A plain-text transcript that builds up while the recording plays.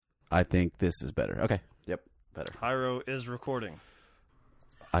I think this is better. Okay. Yep. Better. Hyro is recording.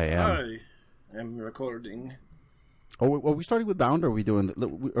 I am. I am recording. Oh, are we starting with Bound, or are we doing,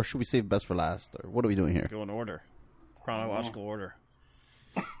 or should we save best for last, or what are we doing here? Go in order, chronological order.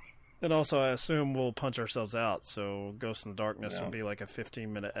 And also, I assume we'll punch ourselves out. So, Ghost in the Darkness will be like a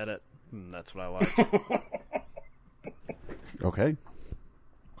 15-minute edit. And that's what I like. Okay.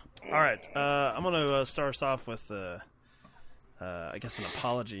 All right. I'm going to start us off with, I guess, an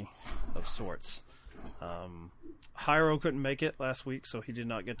apology of sorts. Hyro couldn't make it last week, so he did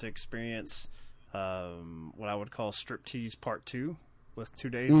not get to experience what I would call Striptease Part 2 with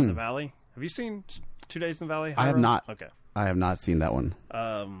 2 Days in the Valley. Have you seen 2 Days in the Valley, Hyro? I have not. Okay. I have not seen that one.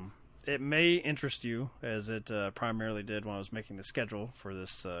 It may interest you, as it primarily did when I was making the schedule for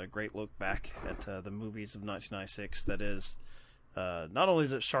this great look back at the movies of 1996. That is, not only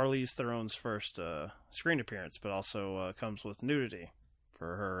is it Charlize Theron's first screen appearance, but also comes with nudity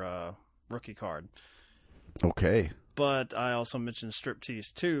for her rookie card. Okay. But I also mentioned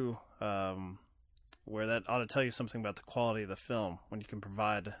Striptease 2, where that ought to tell you something about the quality of the film when you can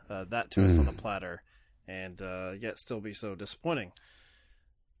provide that to us on a platter and yet still be so disappointing.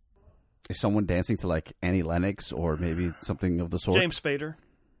 Is someone dancing to like Annie Lennox or maybe something of the sort? James Spader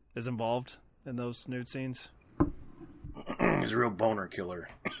is involved in those nude scenes. He's a real boner killer.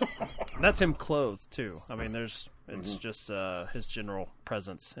 That's him clothed too. I mean, it's just his general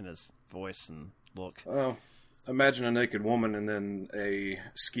presence and his voice and look. Well, imagine a naked woman and then a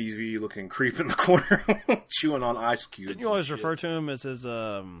skeevy looking creep in the corner chewing on ice cubes. Didn't you always refer to him as his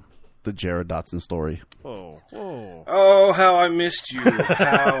The Jared Dotson story. Whoa. Oh, how I missed you.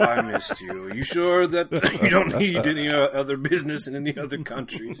 How I missed you. You sure that you don't need any other business in any other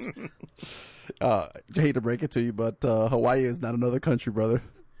countries? I hate to break it to you, but Hawaii is not another country, brother.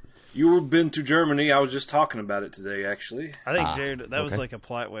 You've been to Germany. I was just talking about it today, actually. I think, Jared, that was like a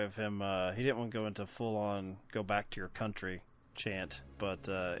polite way of him. He didn't want to go into full-on go back to your country chant, but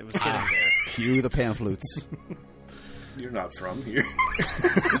it was getting there. Cue the pan flutes. You're not from here.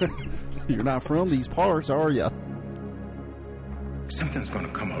 You're not from these parts, are ya? Something's gonna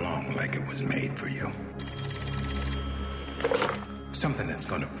come along like it was made for you. Something that's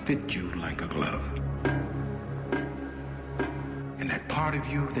gonna fit you like a glove. And that part of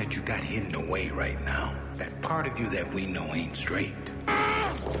you that you got hidden away right now, that part of you that we know ain't straight,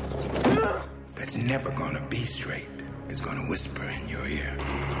 that's never gonna be straight, is gonna whisper in your ear.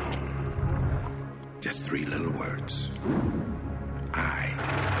 Just 3 little words. I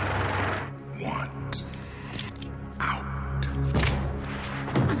want out.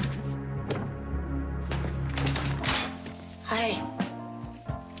 Hi.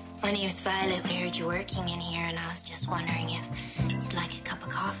 My name's Violet. We heard you working in here, and I was just wondering if you'd like a cup of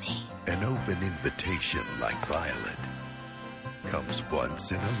coffee. An open invitation like Violet comes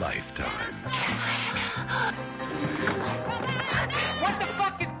once in a lifetime. What the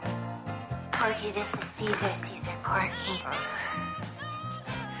fuck is... Corky, this is Caesar Corky.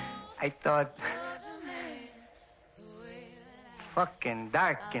 I thought... fucking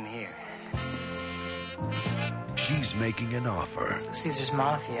dark in here. She's making an offer So Caesar's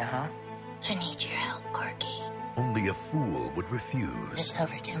Mafia, huh? I need your help, Corky. only a fool would refuse. It's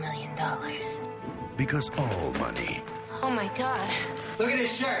over $2 million. Because all money Oh my God. Look at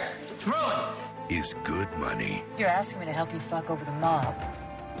his shirt. It's ruined. is good money. You're asking me to help you fuck over the mob.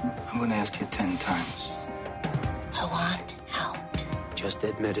 I'm gonna ask you 10 times. I want out. Just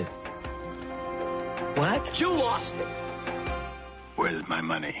admit it. What? You lost it. Where's my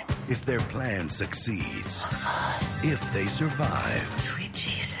money? If their plan succeeds, if they survive, Sweet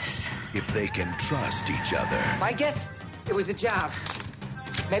Jesus. if they can trust each other, I guess it was a job.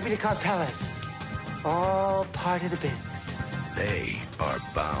 Maybe the carpelas. All part of the business. they are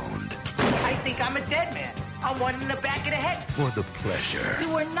bound I think I'm a dead man. I'm one in the back of the head. for the pleasure.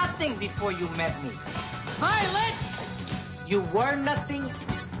 You were nothing before you met me. Violet! You were nothing.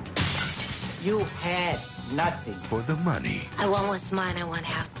 You had nothing. For the money, I want what's mine. I want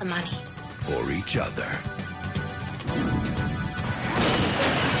half the money. for each other.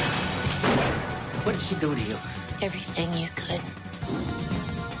 What did she do to you? Everything you could.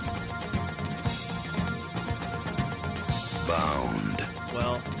 Bound.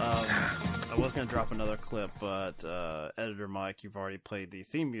 Well, I was going to drop another clip, but Editor Mike, you've already played the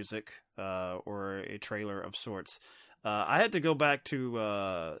theme music, or a trailer of sorts. I had to go back to...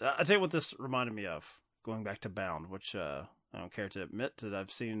 I'll tell you what this reminded me of, going back to Bound, which I don't care to admit that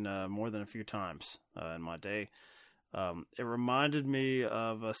I've seen more than a few times in my day. It reminded me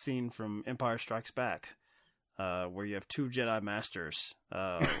of a scene from Empire Strikes Back, where you have two Jedi Masters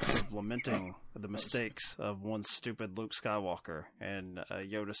sort of lamenting the mistakes of one stupid Luke Skywalker, and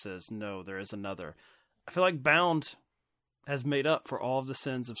Yoda says, "No, there is another." I feel like Bound has made up for all of the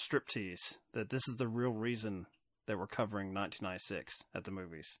sins of striptease. That this is the real reason that we're covering 1996 at the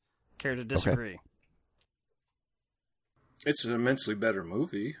movies. Care to disagree? Okay. It's an immensely better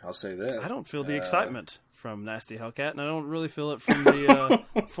movie. I'll say that. I don't feel the excitement from Nasty Hellcat, and I don't really feel it from the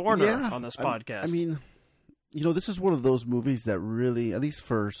foreigner on this podcast. I mean, this is one of those movies that really, at least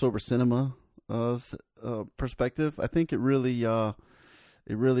for sober cinema perspective, I think it really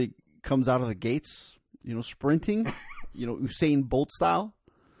comes out of the gates, sprinting, Usain Bolt style.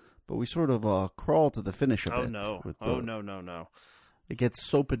 But we sort of crawl to the finish of it. No. No. It gets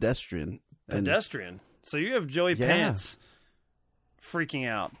so pedestrian. So you have Joey Pants freaking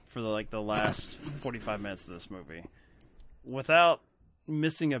out for the last 45 minutes of this movie without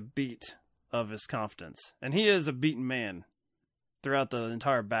missing a beat of his confidence. And he is a beaten man throughout the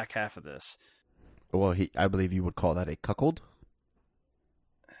entire back half of this. Well, I believe you would call that a cuckold.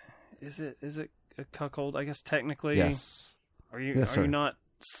 Is it a cuckold? I guess technically. Yes. Are you not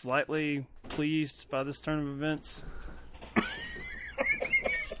slightly pleased by this turn of events?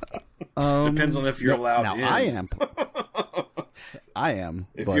 Depends on if you're allowed now in. I am.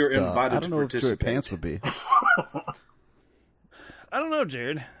 If but, you're invited I don't to know if Joey participate. Pants would be. I don't know,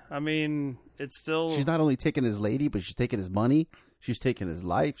 Jared. I mean, it's still... She's not only taking his lady, but she's taking his money. She's taking his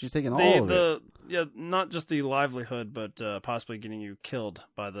life. She's taking all of it. Yeah, not just the livelihood, but possibly getting you killed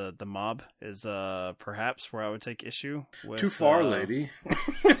by the mob is perhaps where I would take issue with. Too far, lady.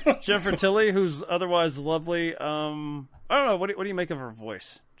 Jennifer Tilly, who's otherwise lovely. I don't know. What do you make of her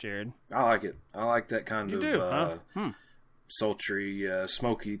voice, Jared? I like it. I like that kind You of do, huh? sultry,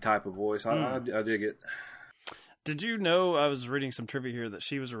 smoky type of voice. I dig it. Did you know, I was reading some trivia here, that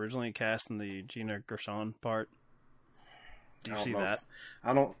she was originally cast in the Gina Gershon part? Do you see that?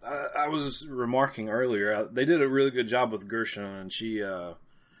 I was remarking earlier. They did a really good job with Gershon, and she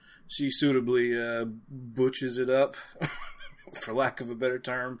suitably butches it up, for lack of a better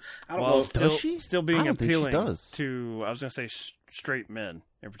term. I don't know. Does she? Still being appealing does. to, I was going to say, straight men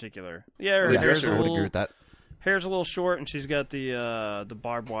in particular. Yeah, her I hair's would agree with that. Hair's a little short, and she's got the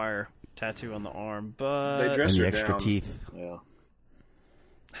barbed wire tattoo on the arm, but They dress And her the extra down. teeth. Yeah.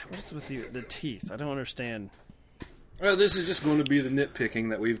 What is with the teeth? I don't understand. Well, this is just going to be the nitpicking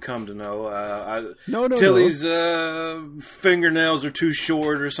that we've come to know. No. Tilly's fingernails are too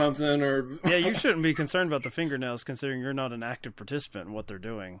short or something, or Yeah, you shouldn't be concerned about the fingernails, considering you're not an active participant in what they're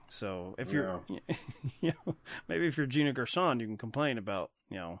doing. So if you're, maybe if you're Gina Gershon, you can complain about,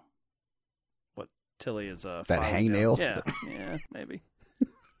 what Tilly is. That filing hangnail. down. Yeah, maybe.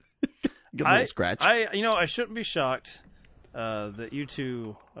 Good little scratch. I shouldn't be shocked that you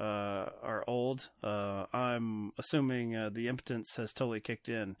two are old. I'm assuming the impotence has totally kicked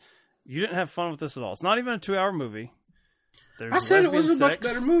in. You didn't have fun with this at all. It's not even a 2-hour movie. I said it was a much sex.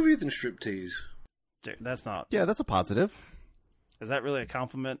 better movie than Striptease. That's not. Yeah, that's a positive. Is that really a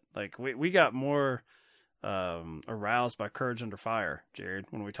compliment? Like we got more aroused by Courage Under Fire, Jared,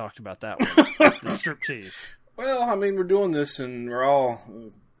 when we talked about that one. The Striptease. Well, I mean, we're doing this, and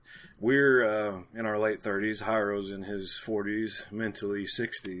we're in our late 30s. Hyro's in his 40s, mentally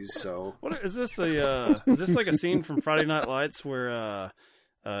 60s. So, What is this? Is this like a scene from Friday Night Lights where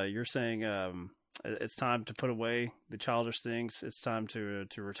you're saying it's time to put away the childish things? It's time to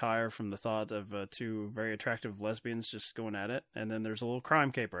retire from the thought of two very attractive lesbians just going at it, and then there's a little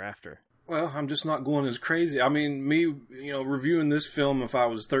crime caper after. well, I'm just not going as crazy. I mean, me, reviewing this film, if I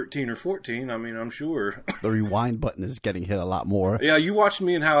was 13 or 14, I mean, I'm sure. The rewind button is getting hit a lot more. Yeah, you watched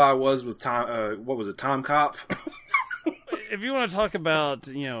me and how I was with Time. What was it, Time Cop? If you want to talk about,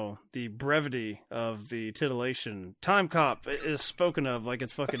 the brevity of the titillation, Time Cop is spoken of like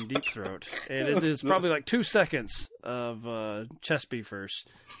it's fucking Deep Throat. And it is probably like 2 seconds of chest beefers,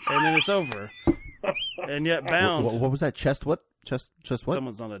 and then it's over. And yet Bound... What was that? Chest what? Chest what?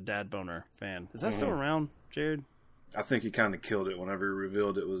 Someone's not a Dad Boner fan. Is that still around, Jared? I think he kind of killed it whenever he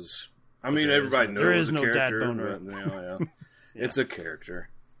revealed it was... I mean, everybody knows there is a no Dad character. Boner. But, yeah. It's a character.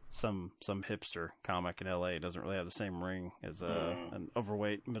 Some hipster comic in L.A. doesn't really have the same ring as an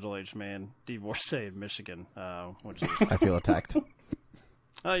overweight, middle-aged man divorcee in Michigan, which is... I feel attacked.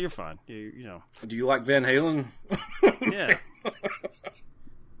 You're fine. You know. Do you like Van Halen? Yeah.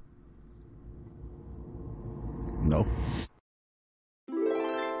 No.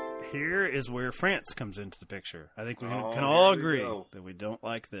 Here is where France comes into the picture. I think we can here all we agree go. that we don't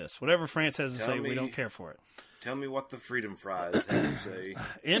like this. Whatever France has to Tell say, me- we don't care for it. Tell me what the Freedom Fries have to say.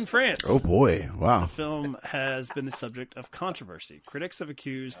 In France, Oh boy! Wow. the film has been the subject of controversy. Critics have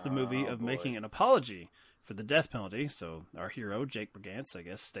accused the movie of making an apology for for the death penalty. So our hero, Jake Brigance, I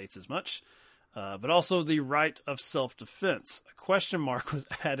guess, states as much. But also the right of self-defense. A question mark was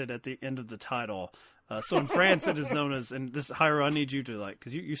added at the end of the title. So in France, it is known as, and this, Hiro, I need you to,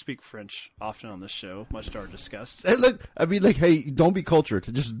 because you speak French often on this show, much to our disgust. Hey, look, I mean, hey, don't be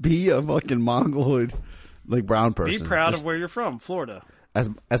cultured. Just be a fucking Mongoloid, brown person. Be proud of where you're from, Florida.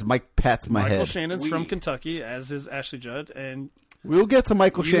 As Mike pats my head. Michael Shannon's from Kentucky, as is Ashley Judd, and we'll get to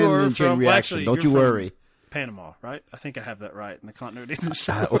Michael Shannon in Chain Reaction. Don't you worry. Panama, right? I think I have that right in the continuity of the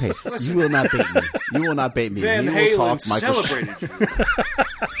show. Okay, you will not bait me. You will not bait me. Van Halen celebrated you.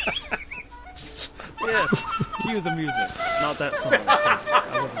 Yes, cue the music. Not that song, because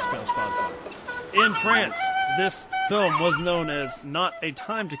I wasn't spelled Spotify. In France, this film was known as not A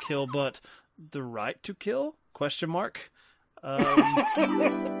Time to Kill, but The Right to Kill? ? He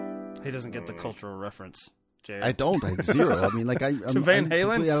doesn't get the cultural reference. Jared. I don't. I zero. I mean, I'm to Van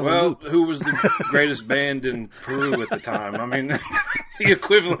Halen. Well, who was the greatest band in Peru at the time? I mean, the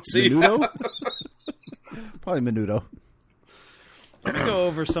equivalency. Menudo? Probably Menudo. Let me go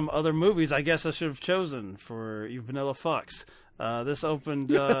over some other movies I guess I should have chosen for you vanilla fucks. This opened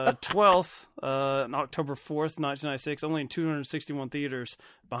 12th on October 4th, 1996, only in 261 theaters,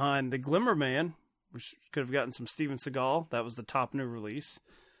 behind The Glimmer Man, which could have gotten some Steven Seagal. That was the top new release.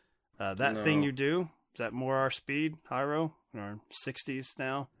 Thing You Do. Is that more our speed, Hiro? Or 60s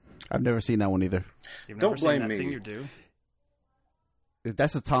now? I've never seen that one either. You've Don't never blame seen That me. Thing You Do?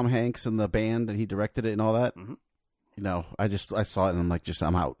 That's the Tom Hanks and the band, and he directed it and all that. Mm-hmm. I saw it and I'm like,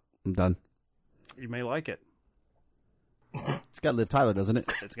 I'm out. I'm done. You may like it. It's got Liv Tyler, doesn't it?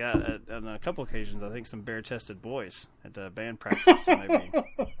 It's got, on a couple occasions, I think, some bare-chested boys at band practice. So maybe.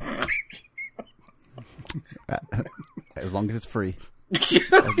 As long as it's free. That's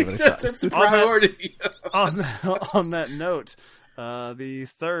the priority. On that note, the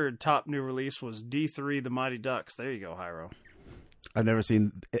third top new release was D3: The Mighty Ducks. There you go, Hiro. I've never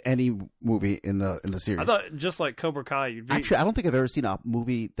seen any movie in the series. I thought just like Cobra Kai, you'd be Actually, I don't think I've ever seen a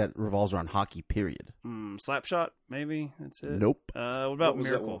movie that revolves around hockey. Period. Slapshot. Maybe that's it. Nope. What about What was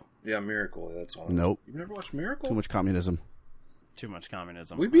Miracle? Yeah, Miracle. That's one. Nope. You've never watched Miracle? Too much communism. Too much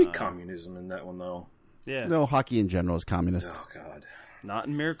communism. We beat communism in that one, though. Yeah. No, hockey in general is communist. Oh God. Not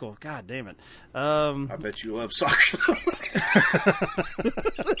in Miracle. God damn it. I bet you love soccer.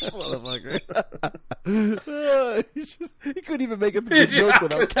 This motherfucker. He couldn't even make a joke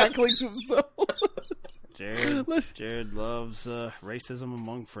without cackling to himself. Jared loves racism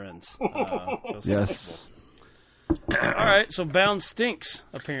among friends. Yes. All right, so Bound stinks,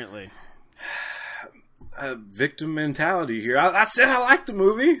 apparently. Victim mentality here. I said I like the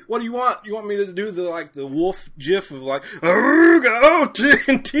movie. What do you want? You want me to do the wolf gif of titties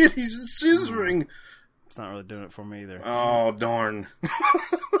and scissoring? It's not really doing it for me either. Oh darn.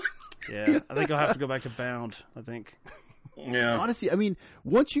 Yeah, I think I'll have to go back to Bound. I think. Yeah. Honestly, I mean,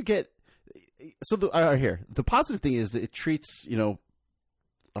 once you get the positive thing is that it treats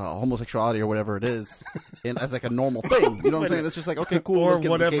homosexuality or whatever it is as like a normal thing. You know what I'm saying? It's just like, okay, cool. Or let's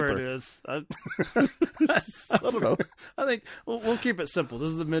get whatever the it is. I don't know. I think we'll keep it simple. This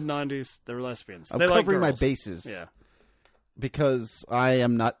is the mid-90s. They were lesbians. I'm they covering like my bases. Yeah. Because I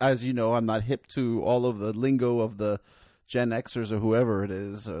am not, as you know, I'm not hip to all of the lingo of the Gen Xers or whoever it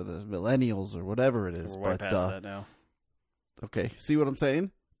is, or the millennials or whatever it is. We're way past that now. Okay, see what I'm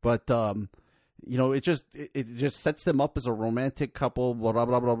saying? But it just sets them up as a romantic couple. Blah blah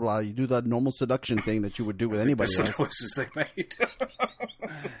blah blah blah. You do the normal seduction thing that you would do with anybody That's else, the choices they made.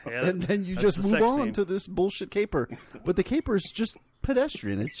 Yeah, and then you just move on to this bullshit caper. But the caper is just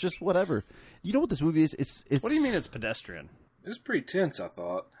pedestrian. It's just whatever. You know what this movie is? It's. What do you mean it's pedestrian? It's pretty tense, I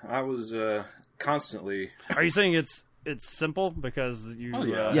thought. I was constantly... Are you saying it's simple because you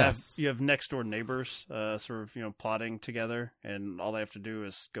Yes. you have next door neighbors sort of plotting together, and all they have to do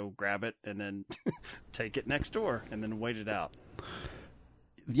is go grab it and then take it next door and then wait it out?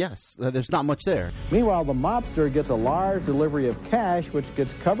 Yes, there's not much there. Meanwhile, the mobster gets a large delivery of cash which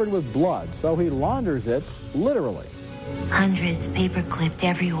gets covered with blood, so he launders it literally. Hundreds paper clipped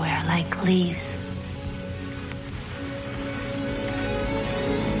everywhere like leaves.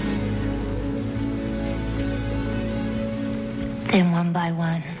 Then one by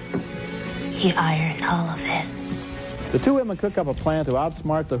one, he ironed all of it. The two women cook up a plan to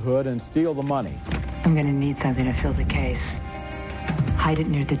outsmart the hood and steal the money. I'm gonna need something to fill the case. Hide it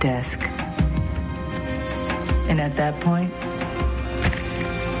near the desk. And at that point,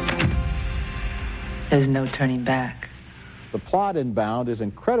 there's no turning back. The plot in Bound is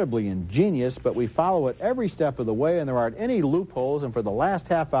incredibly ingenious, but we follow it every step of the way, and there aren't any loopholes, and for the last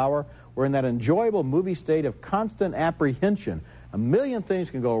half hour, we're in that enjoyable movie state of constant apprehension. A million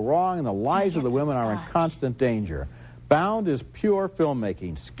things can go wrong, and the lives of the women are in constant danger. Bound is pure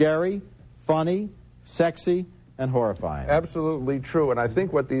filmmaking. Scary, funny, sexy, and horrifying. Absolutely true. And I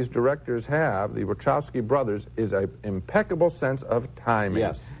think what these directors have, the Wachowski brothers, is an impeccable sense of timing.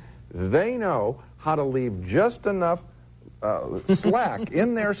 Yes. They know how to leave just enough slack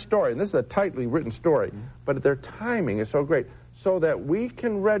in their story. And this is a tightly written story, but their timing is so great so that we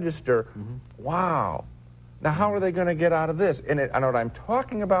can register, wow. Now, how are they going to get out of this? And I know what I'm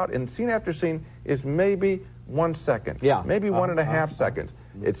talking about in scene after scene is maybe 1 second. Yeah. Maybe 1.5 seconds.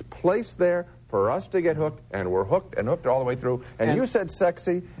 It's placed there for us to get hooked, and we're hooked and hooked all the way through. And you said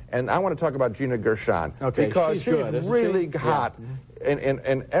sexy, and I want to talk about Gina Gershon. Okay, because she's good, isn't really she? hot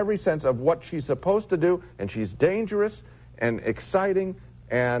in every sense of what she's supposed to do, and she's dangerous and exciting.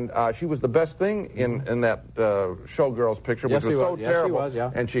 And she was the best thing in that Showgirls picture, which was so terrible. Yes, she was,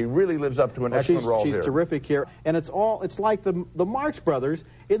 yeah. And she really lives up to an excellent role here. She's terrific here. And it's like the Marx Brothers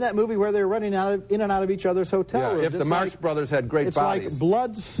in that movie where they're running in and out of each other's hotel rooms. If the Marx Brothers had great bodies. It's like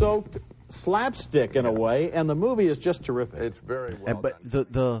blood-soaked slapstick in a way, and the movie is just terrific. It's very well but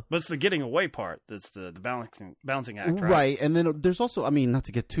done. But it's the getting away part that's the balancing act, right? Right, and then there's also, I mean, not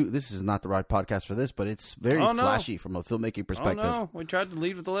to get too, this is not the right podcast for this, but it's very flashy from a filmmaking perspective. Oh, no. We tried to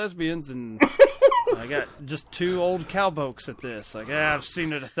lead with the lesbians, and I got just 2 old cowpokes at this. Like, I've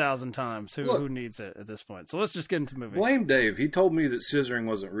seen it 1,000 times. Who needs it at this point? So let's just get into the movie. Blame Dave. He told me that scissoring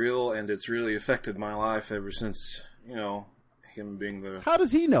wasn't real, and it's really affected my life ever since, him being the... How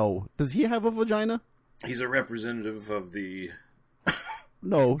does he know? Does he have a vagina? He's a representative of the...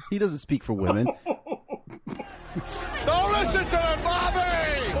 No, he doesn't speak for women. Don't listen to him, Bobby!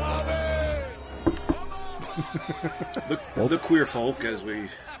 The queer folk, as we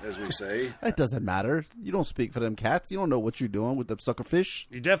say. That doesn't matter. You don't speak for them cats. You don't know what you're doing with them suckerfish.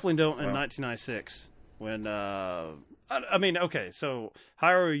 You definitely don't in 1996 when... I mean, okay, so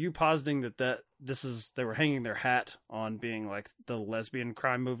Hiro, are you positing that they were hanging their hat on being like the lesbian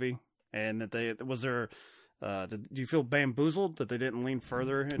crime movie, and that do you feel bamboozled that they didn't lean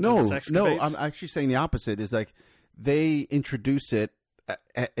further into the sex debates? I'm actually saying the opposite. Is like they introduce it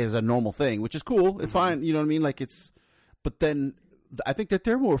as a normal thing, which is cool. It's fine, you know what I mean? Like but then I think that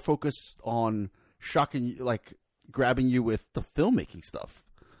they're more focused on shocking you, like grabbing you with the filmmaking stuff.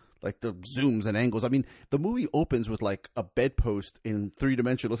 Like the zooms and angles. I mean, the movie opens with like a bedpost in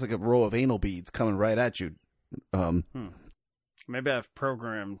 3-dimension. Looks like a row of anal beads coming right at you. Maybe I've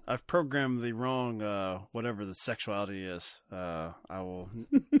programmed the wrong whatever the sexuality is. I will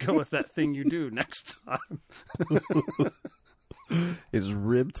go with that thing you do next time. It's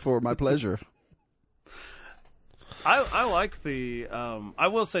ribbed for my pleasure. I like the. I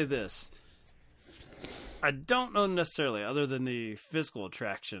will say this. I don't know necessarily, other than the physical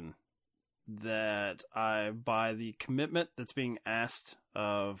attraction, that I buy the commitment that's being asked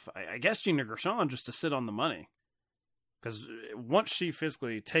of, I guess, Gina Gershon just to sit on the money. Because once she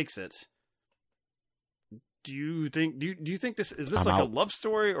physically takes it, do you think this is this like a love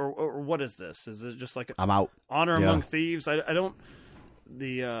story or what is this? Is it just like I'm out. Honor among thieves? I don't.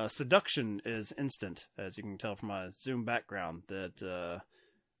 The seduction is instant, as you can tell from my Zoom background. That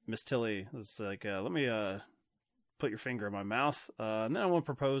Miss Tilly was like, "Let me put your finger in my mouth, and then I want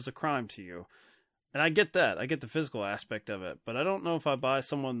to propose a crime to you." And I get that. I get the physical aspect of it, but I don't know if I buy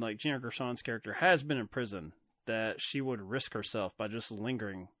someone like Gina Gershon's character has been in prison, that she would risk herself by just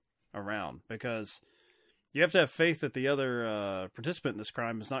lingering around, because you have to have faith that the other participant in this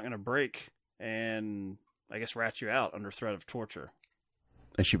crime is not going to break and, I guess, rat you out under threat of torture.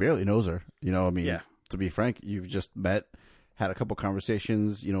 And she barely knows her. I mean, yeah. To be frank, you've just met, had a couple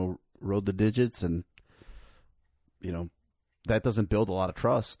conversations, rode the digits, and, that doesn't build a lot of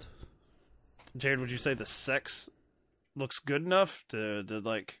trust. Jared, would you say the sex looks good enough to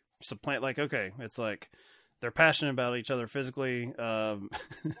like supplant, like, okay, it's like they're passionate about each other physically.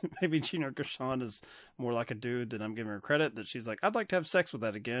 Maybe Gina Gershon is more like a dude than I'm giving her credit, that she's like, I'd like to have sex with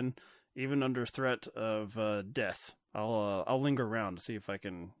that again, even under threat of death. I'll linger around to see if I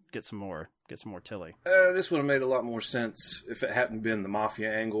can get some more Tilly. This would have made a lot more sense if it hadn't been the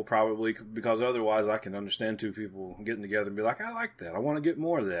mafia angle, probably, because otherwise I can understand two people getting together and be like, I like that. I want to get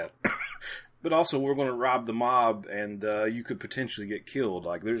more of that. But also, we're going to rob the mob, and you could potentially get killed.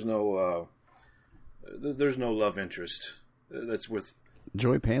 Like, there's no love interest that's worth.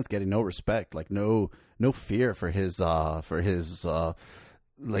 Joey Pants getting no respect, like no fear for his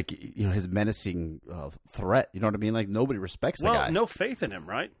like, his menacing threat. You know what I mean? Like, nobody respects the guy. No faith in him,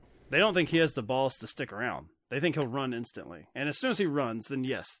 right? They don't think he has the balls to stick around. They think he'll run instantly. And as soon as he runs, then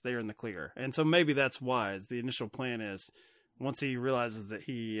yes, they're in the clear. And so maybe that's wise. The initial plan is once he realizes that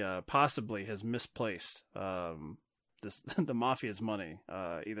he possibly has misplaced the mafia's money,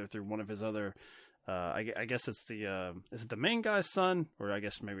 either through one of his other, I guess it's is it the main guy's son? Or I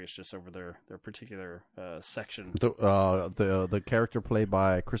guess maybe it's just over their particular section. The character played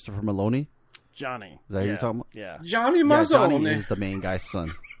by Christopher Maloney? Johnny. Is that who you're talking about? Yeah. Johnny Mazzone. Johnny is the main guy's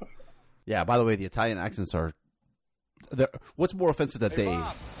son. Yeah, by the way, the Italian accents are... What's more offensive than Dave?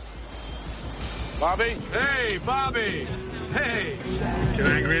 Bobby? Hey, Bobby! Hey! You're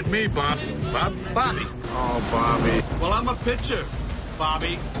angry at me, Bob. Bobby. Oh, Bobby. Well, I'm a pitcher,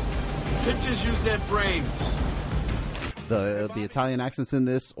 Bobby. Pitchers use their brains. The Italian accents in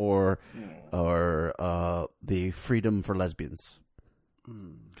this, or the freedom for lesbians?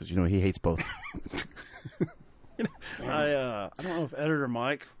 Because he hates both. I don't know if editor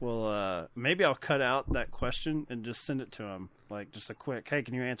Mike will. Maybe I'll cut out that question and just send it to him, like just a quick. Hey,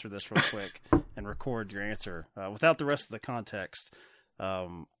 can you answer this real quick and record your answer without the rest of the context?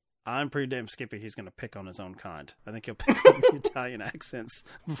 I'm pretty damn skippy. He's going to pick on his own kind. I think he'll pick on the Italian accents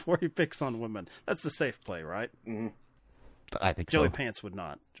before he picks on women. That's the safe play, right? Mm-hmm. I think Joey so. Pants would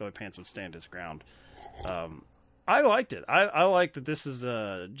not. Joey Pants would stand his ground. I liked it. I like that this is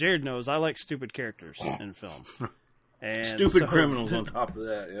Jared knows I like stupid characters in film. And stupid criminals on top of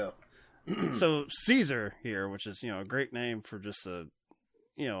that, yeah. So Caesar here, which is, a great name for just a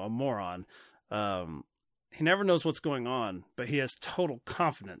moron. He never knows what's going on, but he has total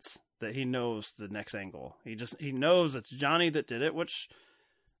confidence that he knows the next angle. He knows it's Johnny that did it, which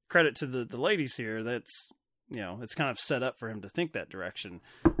credit to the ladies here. That's, it's kind of set up for him to think that direction.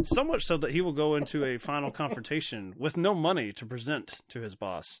 So much so that he will go into a final confrontation with no money to present to his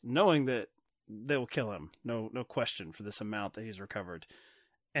boss, knowing that they will kill him. No question for this amount that he's recovered.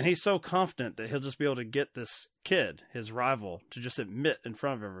 And he's so confident that he'll just be able to get this kid, his rival, to just admit in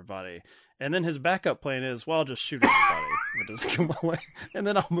front of everybody. And then his backup plan is, well, I'll just shoot everybody if it doesn't go my way. And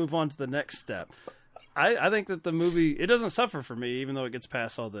then I'll move on to the next step. I think that the movie, it doesn't suffer for me, even though it gets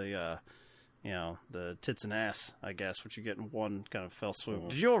past all the, the tits and ass, I guess, which you get in one kind of fell swoop.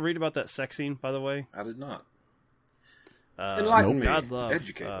 Did you all read about that sex scene, by the way? I did not. Enlighten me.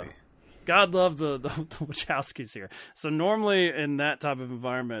 Educate me. God love the Wachowskis here. So normally in that type of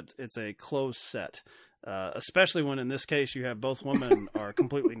environment, it's a closed set. Especially when in this case you have both women are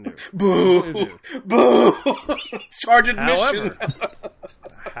completely new. Boo! Boo! Charge admission.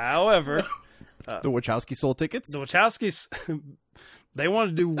 However, the Wachowski sold tickets? The Wachowskis, they want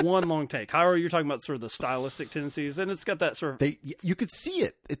to do one long take. However, you're talking about sort of the stylistic tendencies, and it's got that sort of... You could see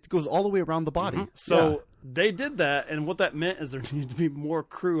it. It goes all the way around the body. Mm-hmm. So they did that, and what that meant is there needed to be more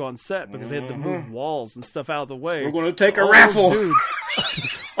crew on set because they had to move walls and stuff out of the way. We're going to take a raffle.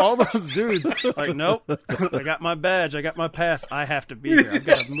 All those dudes, like, nope, I got my badge, I got my pass, I have to be here. I've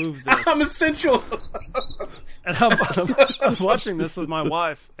got to move this. I'm essential. And I'm watching this with my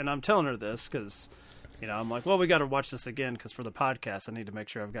wife, and I'm telling her this because... I'm like, well, we got to watch this again because for the podcast, I need to make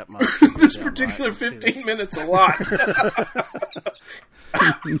sure I've got my... This particular 15 minutes a lot.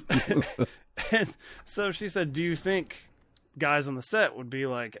 And so she said, do you think guys on the set would be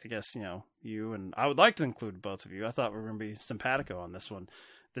like, I guess, you and... I would like to include both of you. I thought we were going to be simpatico on this one.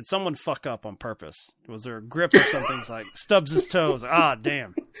 Did someone fuck up on purpose? Was there a grip or something? It's like, stubs his toes. Ah,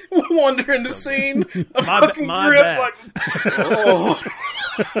 damn. Wander in the scene. A my fucking grip. bad. Like, oh.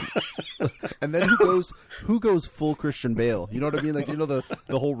 And then who goes full Christian Bale? You know what I mean? Like,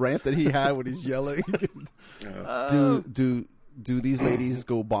 the whole rant that he had when he's yelling. Do these ladies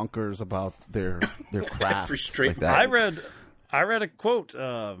go bonkers about their craft? Like that? I read a quote.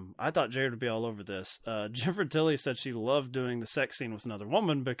 I thought Jared would be all over this. Jennifer Tilly said she loved doing the sex scene with another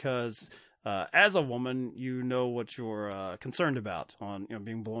woman because, as a woman, you know what you're concerned about on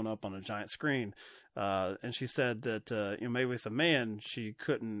being blown up on a giant screen. And she said that maybe with a man she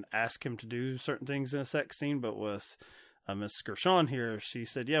couldn't ask him to do certain things in a sex scene, but with Miss Gershon here, she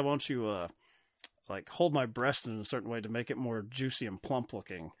said, "Yeah, why don't you like hold my breast in a certain way to make it more juicy and plump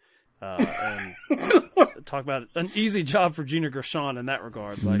looking." And talk about an easy job for Gina Gershon in that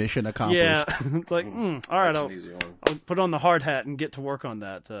regard. Like, mission accomplished. Yeah, it's like, all right, I'll put on the hard hat and get to work on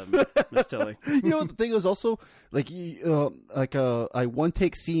that, Miss Tilly. The thing is also like a one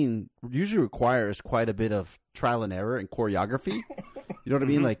take scene usually requires quite a bit of trial and error and choreography. You know what I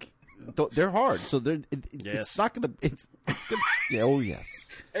mean? Like they're hard, so it's not gonna. It's gonna. Yeah. Oh yes.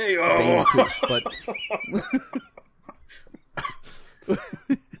 Hey. Oh. But.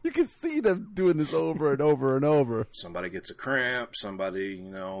 You can see them doing this over and over and over. Somebody gets a cramp. Somebody,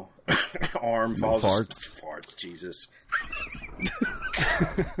 arm falls. Farts. Jesus.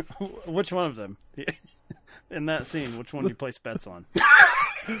 Which one of them? in that scene, which one do you place bets on?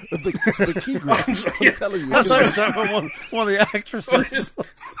 the key group. I'm telling you. I'm sorry, I'm talking about one of the actresses.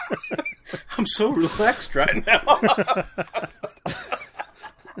 I'm so relaxed right now.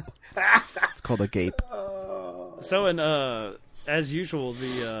 It's called a gape. So, as usual,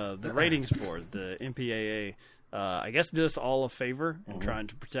 the ratings board, the MPAA, I guess did us all a favor in trying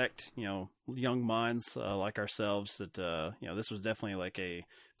to protect, young minds like ourselves. That this was definitely like a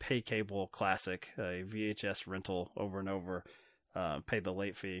pay cable classic, a VHS rental over and over. Pay the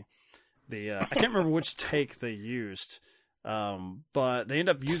late fee. I can't remember which take they used, but they end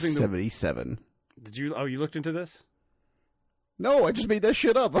up using 77. Did you? Oh, you looked into this? No, I just made that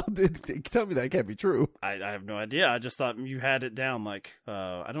shit up. Tell me that can't be true. I have no idea. I just thought you had it down. Like,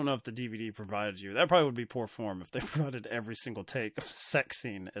 I don't know if the DVD provided you. That probably would be poor form if they provided every single take of the sex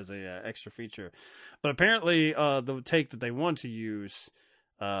scene as a extra feature. But apparently, the take that they want to use,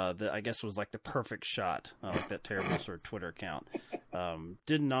 that I guess was like the perfect shot, like that terrible sort of Twitter account,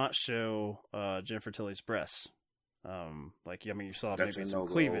 did not show Jennifer Tilly's breasts. You saw That's maybe a some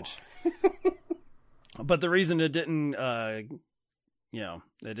no-go. cleavage. But the reason it didn't,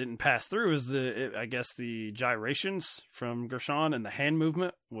 it didn't pass through is I guess the gyrations from Gershon and the hand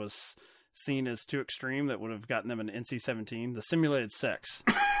movement was seen as too extreme. That would have gotten them an NC-17. The simulated sex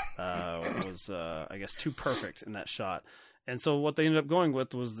was, I guess, too perfect in that shot. And so what they ended up going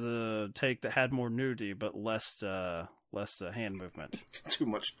with was the take that had more nudity but less hand movement. Too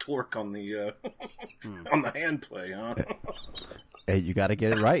much torque on the on the hand play, huh? Hey, you got to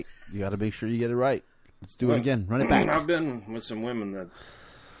get it right. You got to make sure you get it right. Let's do it again. Run it back. I've been with some women that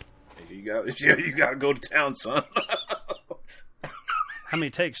you got to go to town, son. How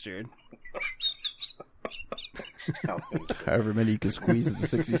many takes, Jared? However many you can squeeze in the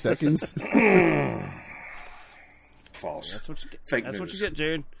 60 seconds. False. So that's what you get. Fake That's news. what you get,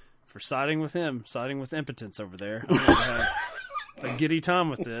 Jared, for siding with him, siding with impotence over there. I'm going to have a giddy time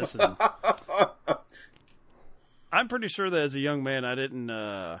with this. And I'm pretty sure that as a young man, I didn't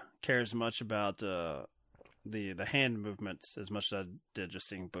care as much about the hand movements as much as I did just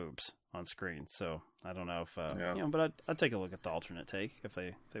seeing boobs on screen. So I don't know if but I'd take a look at the alternate take if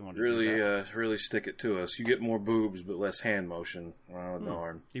they want to Really, do that. really stick it to us. You get more boobs, but less hand motion. Oh,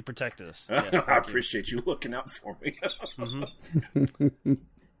 darn. You protected us. Yes, I thank you. appreciate you looking out for me.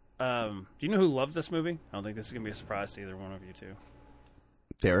 Do you know who loved this movie? I don't think this is going to be a surprise to either one of you two.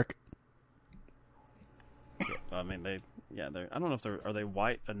 Derek. I mean, I don't know if are they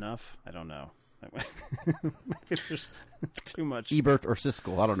white enough? I don't know. Maybe there's too much. Ebert or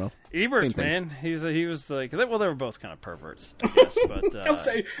Siskel, I don't know. Ebert, man, he was like, well, they were both kind of perverts, I guess. But I would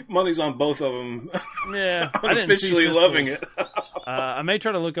say money's on both of them. Yeah, I'm officially loving it. I may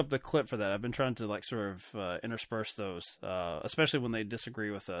try to look up the clip for that. I've been trying to sort of intersperse those, especially when they disagree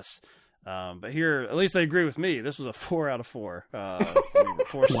with us. But here, at least they agree with me. This was a 4 out of 4.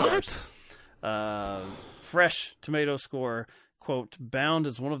 4 stars. Fresh tomato score. Quote, Bound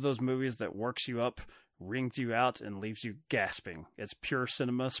is one of those movies that works you up, wrings you out, and leaves you gasping. It's pure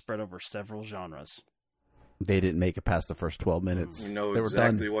cinema spread over several genres. They didn't make it past the first 12 minutes. You know they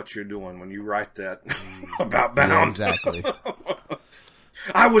exactly were done. what you're doing when you write that about Bound. Yeah, exactly.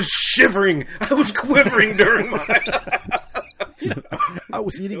 I was shivering. I was quivering during my... I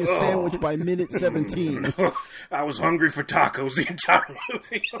was eating a sandwich by minute 17. I was hungry for tacos the entire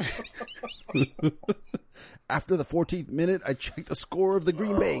movie. After the 14th minute, I checked the score of the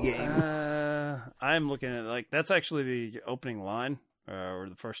Green Bay game. I'm looking at that's actually the opening line or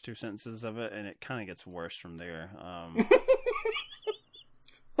the first 2 sentences of it, and it kind of gets worse from there.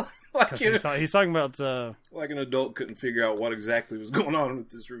 He's talking about like an adult couldn't figure out what exactly was going on with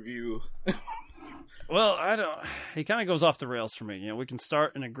this review. Well, he kind of goes off the rails for me. We can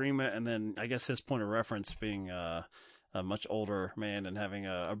start an agreement, and then I guess his point of reference being a much older man and having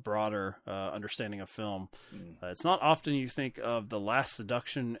a broader understanding of film. It's not often you think of The Last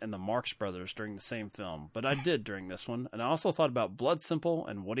Seduction and the Marx Brothers during the same film, but I did during this one. And I also thought about Blood Simple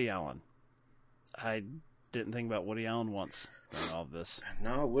and Woody Allen. I didn't think about Woody Allen once during all of this.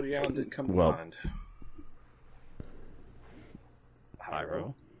 No, Woody Allen didn't come to mind.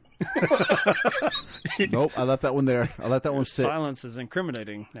 Pyro. Nope, I left that one there. I let that one sit. Silence is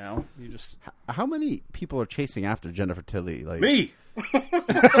incriminating now. You just... How many people are chasing after Jennifer Tilly? Me!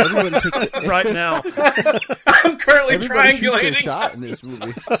 Right now. I'm currently Everybody triangulating. shoots a shot in this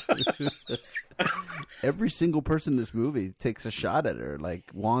movie. Every single person in this movie takes a shot at her,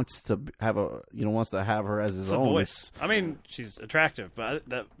 wants to have her as his own. Voice. I mean, she's attractive, but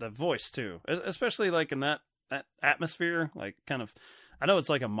the voice too, especially in that atmosphere, kind of. I know it's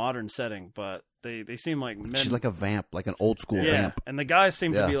like a modern setting, but they seem like men. She's like a vamp, like an old school vamp. And the guys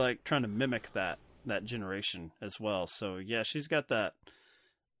seem to be trying to mimic that that generation as well. So yeah, she's got that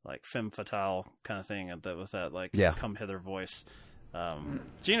like femme fatale kind of thing with that like come hither voice.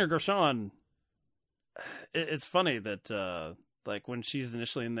 Gina Gershon, it's funny that like when she's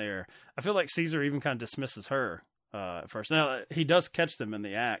initially in there, I feel like Caesar even kind of dismisses her at first. Now he does catch them in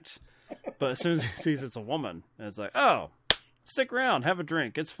the act, but as soon as he sees it's a woman, it's like, oh, stick around, have a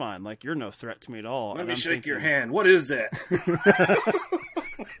drink, it's fine. Like, you're no threat to me at all. Let me shake your hand. What is that?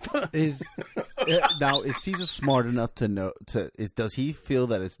 Is Caesar smart enough to know? Does he feel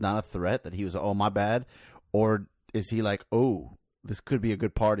that it's not a threat, that he was, oh, my bad, or is he like, oh, this could be a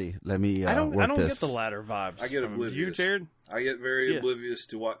good party? Let me. I don't get the latter vibes. I get oblivious. You, Jared? I get very oblivious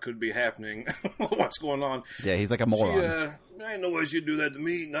to what could be happening, what's going on. Yeah, he's like a moron. I ain't no way she'd do that to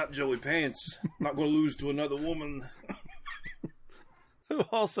me. Not Joey Pants. Not going to lose to another woman. Who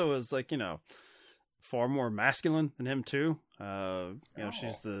also is like, far more masculine than him too.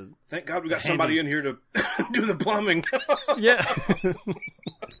 She's the. Thank God we got somebody in here to do the plumbing. Yeah.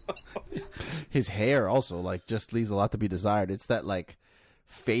 His hair also like just leaves a lot to be desired. It's that like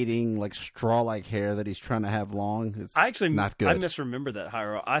fading like straw-like hair that he's trying to have long. It's not good. I misremember that,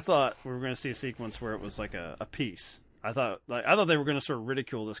 Hyro. I thought we were going to see a sequence where it was like a piece. I thought they were going to sort of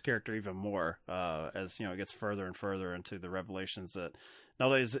ridicule this character even more as it gets further and further into the revelations that not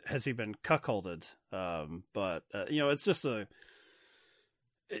only has he been cuckolded, but it's just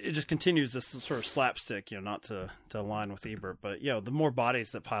it just continues this sort of slapstick, not to align with Ebert, but the more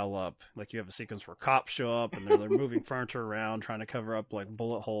bodies that pile up, like you have a sequence where cops show up and they're moving furniture around trying to cover up like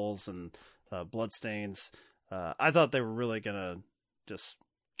bullet holes and blood stains. I thought they were really gonna just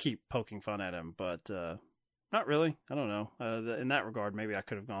keep poking fun at him, but not really. I don't know. In that regard, maybe I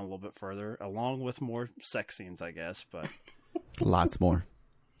could have gone a little bit further, along with more sex scenes, I guess. But lots more.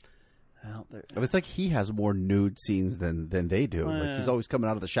 Well, it's like he has more nude scenes than they do. Like he's always coming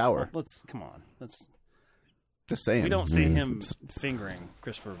out of the shower. Come on. Let's just saying. We don't see him fingering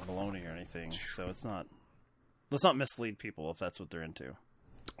Christopher Maloney or anything, so it's not. Let's not mislead people if that's what they're into.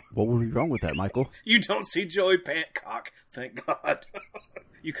 What would be wrong with that, Michael? You don't see Joey Pantcock, thank God.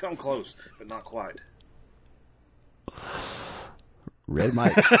 You come close, but not quite. Red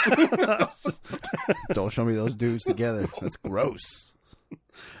Mike. Don't show me those dudes together. That's gross.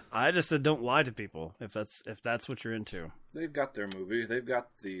 I just said don't lie to people if that's what you're into. They've got their movie. They've got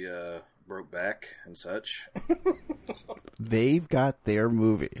the Brokeback and such. They've got their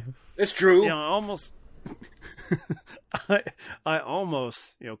movie. It's true. Almost. I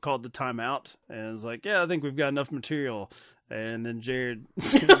almost called the timeout and was like, yeah, I think we've got enough material. And then Jared,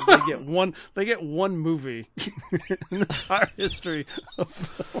 they get one movie in the entire history of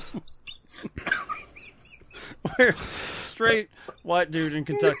film. Where straight white dude in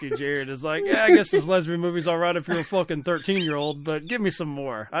Kentucky, Jared, is like, yeah, I guess this lesbian movie's all right if you're a fucking 13-year-old, but give me some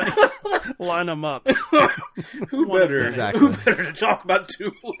more. Line them up. Who better to talk about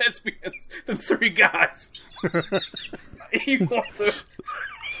two lesbians than three guys? You want the...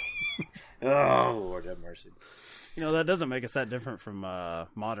 Oh, Lord have mercy. That doesn't make us that different from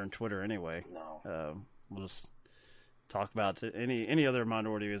modern Twitter anyway. No. We'll just talk about any other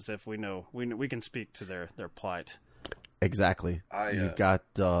minority as if we know we can speak to their plight. Exactly. You've got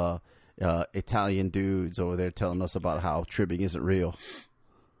Italian dudes over there telling us about how tribbing isn't real.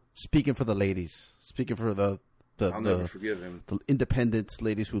 Speaking for the ladies. Speaking for I'll never forgive him. The independent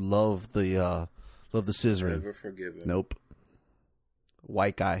ladies who love the scissoring. Never forgive him. Nope.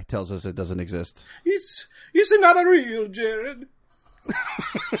 White guy tells us it doesn't exist. It's not a real, Jared.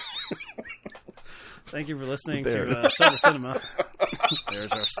 Thank you for listening to Sober Cinema.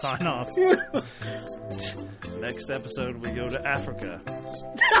 There's our sign off. Next episode, we go to Africa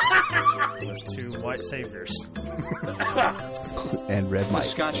with two white saviors. And Red Mike.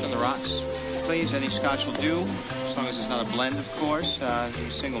 Scotch on the rocks, please. Any scotch will do, as long as it's not a blend, of course.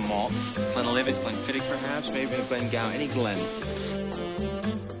 Single malt. Glenlivet, Glenfiddich, perhaps. Maybe Glengow. Any Glen.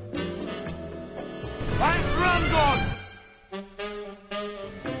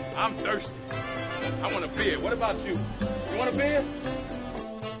 I'm thirsty. I want a beer. What about you? You want a beer?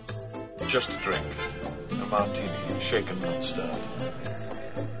 Just a drink. A martini, shaken, not stirred. God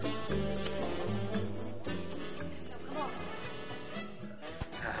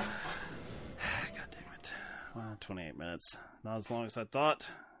damn it. Well, 28 minutes. Not as long as I thought.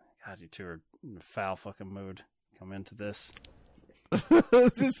 God, you two are in a foul fucking mood. Come into this.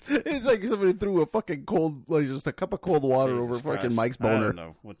 It's like somebody threw a fucking just a cup of cold water over fucking Mike's boner. I don't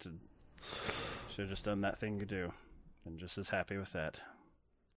know what to. Should have just done that thing you do, and just as happy with that.